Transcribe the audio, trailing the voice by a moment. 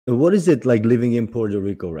What is it like living in Puerto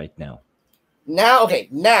Rico right now? Now, okay,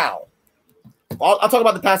 now I'll talk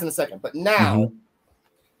about the past in a second, but now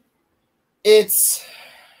it's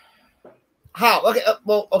how okay.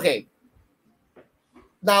 Well, okay.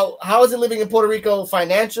 Now, how is it living in Puerto Rico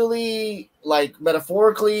financially, like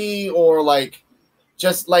metaphorically, or like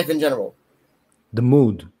just life in general? The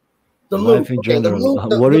mood, The mood. life in Okay, the general.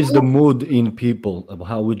 mood. What The is the mood. mood in people?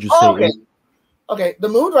 How would you Oh, say okay. it? Okay. The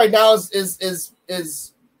mood right now is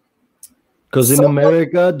Because in somewhat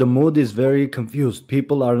America, the mood is very confused.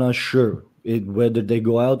 People are not sure whether they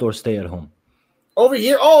go out or stay at home. over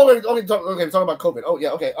here. Oh, okay. Okay, talking about COVID. Oh,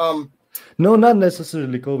 yeah. Okay. No, not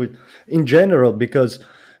necessarily COVID. In general, because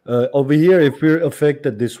over here, if we're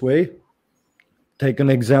affected this way, take an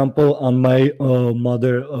example on my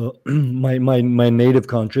mother, my native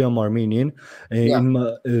country. I'm Armenian. Yeah. In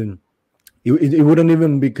my, it wouldn't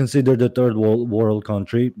even be considered a third world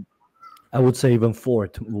country. I would say even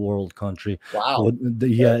fourth world country. Wow.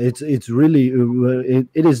 Yeah, it's really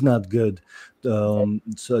it is not good.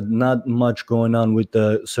 So not much going on with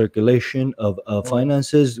the circulation of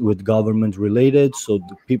finances with government related. So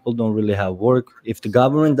the people don't really have work. If the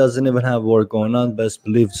government doesn't even have work going on, best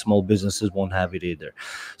believe small businesses won't have it either. Of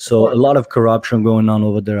So a course. lot of corruption going on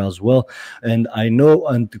over there as well. And I know,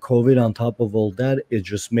 and the COVID on top of all that, it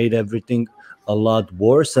just made everything a lot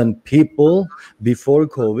worse. And people before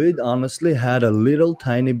COVID honestly had a little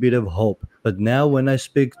tiny bit of hope. But now, when I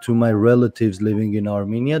speak to my relatives living in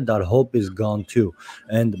Armenia, that hope is gone too.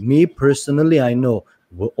 And me personally, I know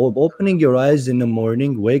opening your eyes in the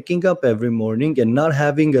morning, waking up every morning, and not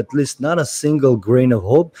having at least not a single grain of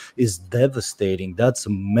hope is devastating. That's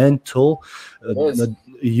mental. It is.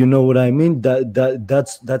 You know what I mean?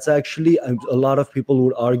 That's actually a lot of people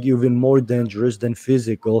would argue even more dangerous than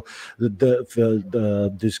physical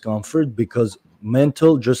the discomfort, because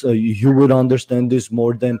mental just you would understand this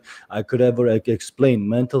more than I could ever explain.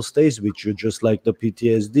 Mental stays with you just like the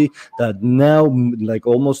PTSD, that now like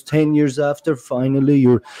almost 10 years after, finally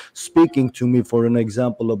you're speaking to me for an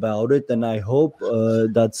example about it, and I hope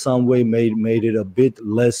that some way made it a bit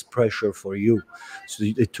less pressure for you. So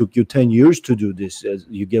it took you 10 years to do this,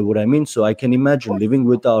 you get what I mean? So I can imagine living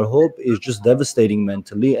without hope is just devastating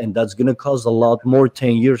mentally, and that's going to cause a lot more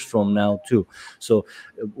 10 years from now too. So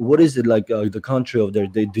what is it like the country of there?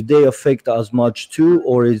 Did they affect as much too,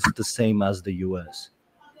 or is it the same as the US?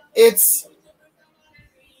 It's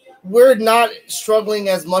we're not struggling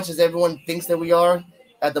as much as everyone thinks that we are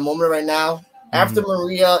at the moment right now. After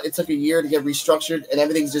Maria, it took a year to get restructured, and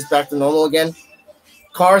everything's just back to normal again.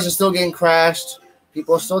 Cars are still getting crashed.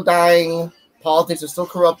 People are still dying. Politics are still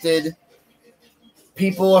corrupted.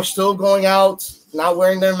 People are still going out, not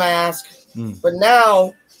wearing their mask. But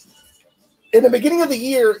now, in the beginning of the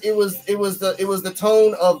year, it was the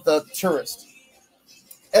tone of the tourist.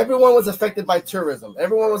 Everyone was affected by tourism.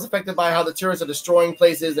 Everyone was affected by how the tourists are destroying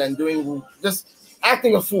places and doing just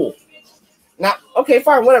acting a fool. Now, okay,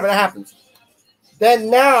 fine, whatever, that happens. Then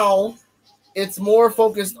now, it's more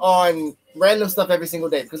focused on random stuff every single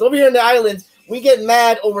day. Because over here in the islands, we get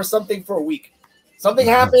mad over something for a week. Something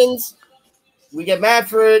happens, we get mad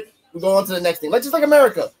for it, we go on to the next thing. Like just like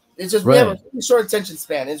America. It's just we have a really short attention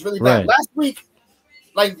span. It's really bad. Last week,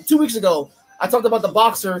 like 2 weeks ago, I talked about the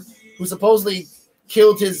boxer who supposedly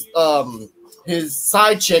killed his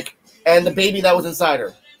side chick and the baby that was inside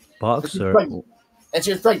her. Boxer. And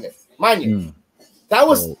she was pregnant. Mind you. That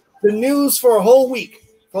was the news for a whole week.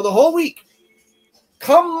 For the whole week.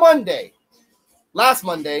 Come Monday, last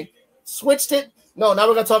Monday, switched it. No, now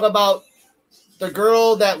we're going to talk about the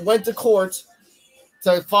girl that went to court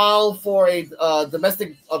to file for a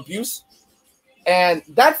domestic abuse. And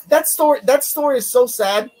that story is so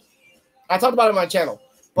sad. I talked about it on my channel.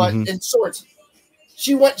 But in short,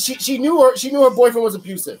 she knew her boyfriend was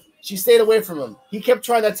abusive. She stayed away from him. He kept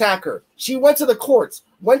trying to attack her. She went to the courts,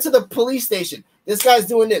 went to the police station. This guy's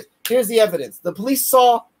doing this. Here's the evidence. The police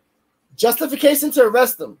saw justification to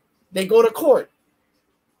arrest him. They go to court.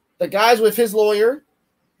 The guy's with his lawyer.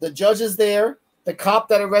 The judge is there. The cop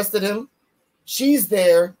that arrested him. She's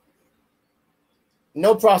there.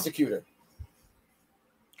 No prosecutor.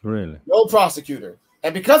 Really? No prosecutor.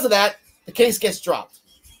 And because of that, the case gets dropped.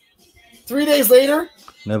 3 days later.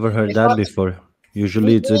 Never heard that before.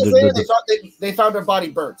 Usually it's they found her body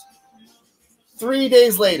burnt. 3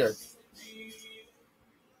 days later.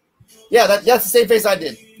 Yeah, that's the same face I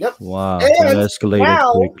did. Yep. Wow, that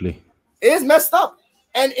escalated quickly. It is messed up.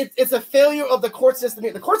 And it's a failure of the court system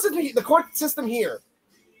here. The court system here,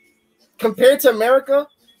 compared to America,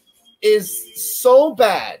 is so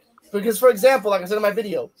bad. Because, for example, like I said in my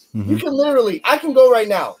video, you can literally, I can go right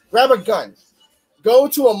now, grab a gun, go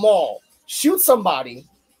to a mall, shoot somebody,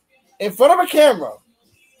 in front of a camera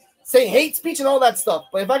saying hate speech and all that stuff.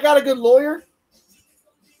 But if I got a good lawyer,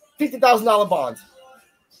 $50,000 bond.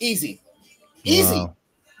 Easy. Easy. Wow.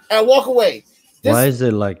 And walk away. Why is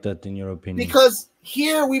it like that in your opinion? Because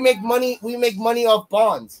here we make money off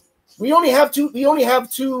bonds. We only have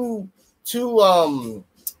two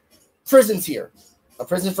prisons here. A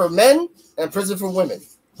prison for men and a prison for women.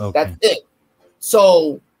 Okay. That's it.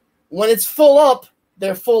 So when it's full up,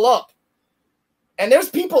 they're full up. And there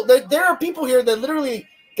are people here that literally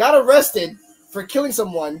got arrested for killing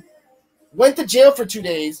someone, went to jail for 2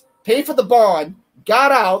 days, paid for the bond,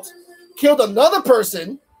 got out, killed another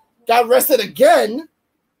person, got arrested again,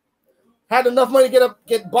 had enough money to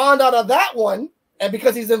get bond out of that one, and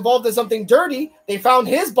because he's involved in something dirty, they found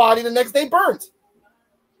his body the next day burnt.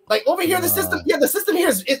 Like over here, the system here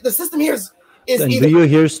is And either. do you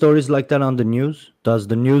hear stories like that on the news? Does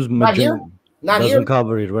the news Not here. doesn't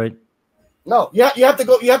cover it, right? No, you have to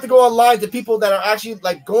go online to people that are actually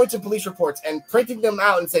like going to police reports and printing them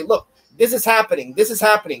out and say, look, this is happening. This is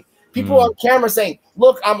happening. People on camera saying,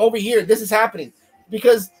 look, I'm over here. This is happening.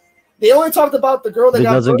 Because they only talked about the girl that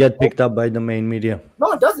doesn't get picked up by the main media.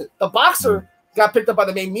 No, it doesn't. The boxer got picked up by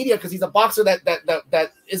the main media because he's a boxer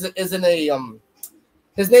that isn't a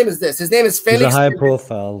his name is this. His name is Felix. He's a high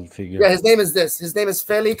profile figure. Yeah, his name is this. His name is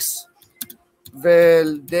Felix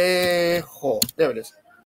Verdejo. There it is.